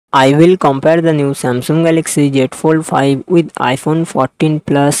I will compare the new Samsung Galaxy Z Fold 5 with iPhone 14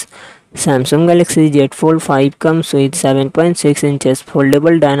 Plus. Samsung Galaxy Z Fold 5 comes with 7.6 inches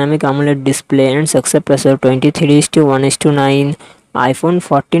foldable dynamic AMOLED display and success ratio 23:1:9. iPhone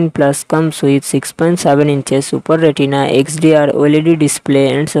 14 Plus comes with 6.7 inches Super Retina XDR OLED display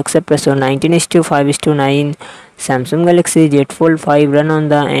and success ratio 19:5:9. Samsung Galaxy Z Fold 5 run on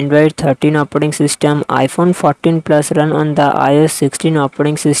the Android 13 operating system. iPhone 14 Plus run on the iOS 16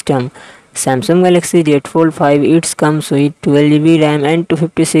 operating system. Samsung Galaxy Z Fold 5 it comes with 12GB RAM and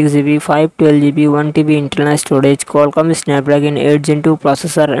 256GB 512GB 1TB internal storage. Qualcomm Snapdragon 8 Gen 2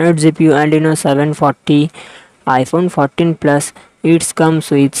 processor and 8 GPU and Adreno 740. iPhone 14 Plus it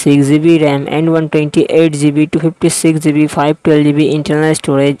comes with 6GB RAM and 128GB 256GB 512GB internal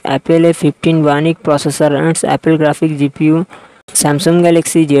storage. Apple A15 Bionic processor and its Apple graphic GPU. Samsung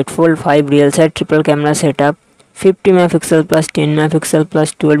Galaxy Z Fold 5 real set triple camera setup. 50 megapixel plus 10 megapixel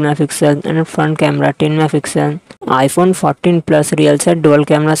plus 12 megapixel and front camera 10 megapixel. iPhone 14 Plus real set dual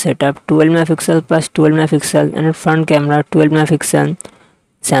camera setup 12 megapixel plus 12 megapixel and front camera 12 megapixel.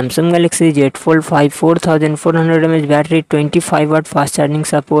 Samsung Galaxy Z Fold 5 4400 mAh battery 25 watt fast charging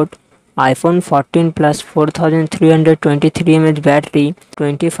support. iPhone 14 Plus 4323 mAh battery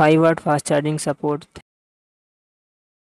 25 watt fast charging support.